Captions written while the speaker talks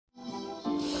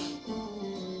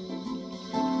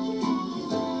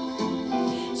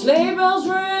Sleigh bells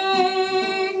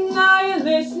ring, are you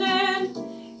listening?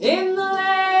 In the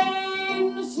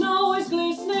lane, the snow is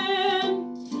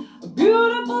glistening. A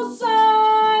beautiful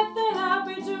sight, they're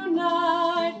happy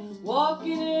tonight,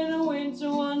 walking in a winter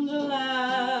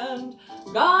wonderland.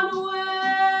 Gone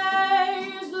away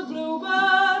is the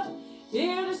bluebird,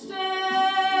 here to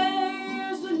stay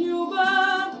is the new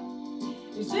bird.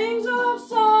 He sings a love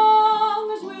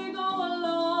song as we go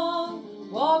along,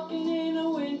 walking in a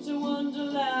winter wonderland.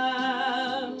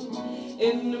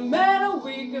 In the meadow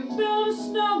we can build a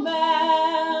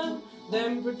snowman,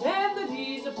 then pretend that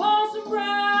he's a Parson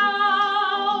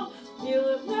Brown.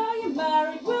 He'll have now you're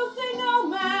married, we'll say no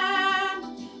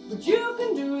man, but you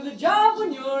can do the job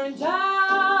when you're in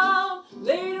town.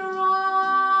 Later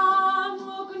on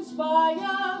we'll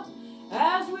conspire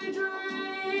as we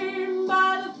dream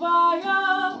by the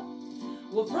fire.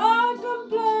 We'll frolic and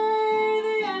play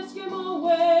the Eskimo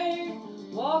way,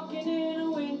 walking in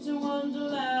a winter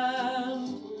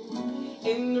wonderland.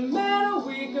 In the meadow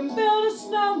we can build a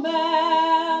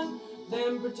snowman,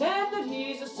 then pretend that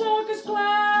he's a